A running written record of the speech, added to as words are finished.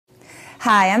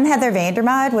Hi, I'm Heather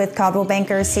VanderMyde with Coldwell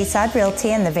Banker's Seaside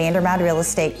Realty and the VanderMyde Real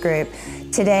Estate Group.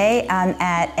 Today I'm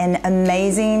at an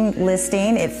amazing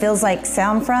listing. It feels like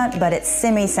soundfront, but it's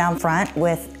semi-soundfront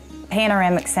with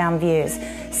panoramic sound views.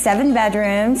 7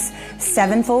 bedrooms,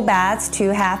 7 full baths, 2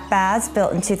 half baths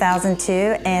built in 2002,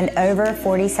 and over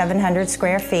 4,700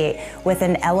 square feet with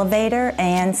an elevator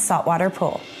and saltwater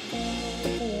pool.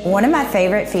 One of my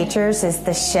favorite features is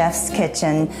the chef's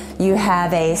kitchen. You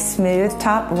have a smooth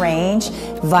top range,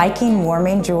 Viking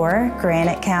warming drawer,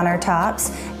 granite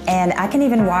countertops, and I can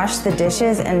even wash the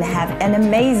dishes and have an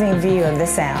amazing view of the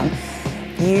sound.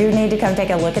 You need to come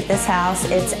take a look at this house.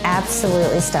 It's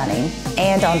absolutely stunning.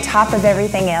 And on top of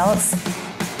everything else,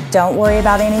 don't worry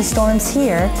about any storms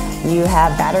here. You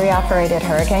have battery operated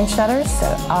hurricane shutters,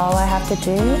 so all I have to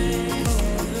do,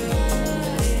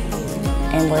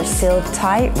 and we're sealed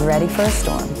tight, ready for a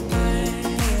storm.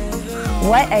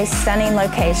 What a stunning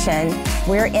location.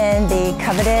 We're in the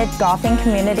coveted golfing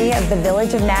community of the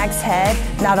village of Nags Head.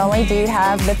 Not only do you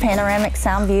have the panoramic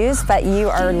sound views, but you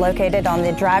are located on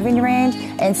the driving range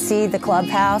and see the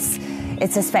clubhouse.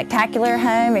 It's a spectacular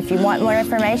home. If you want more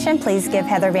information, please give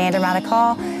Heather VanderMyde a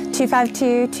call,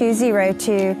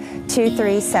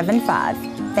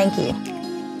 252-202-2375. Thank you.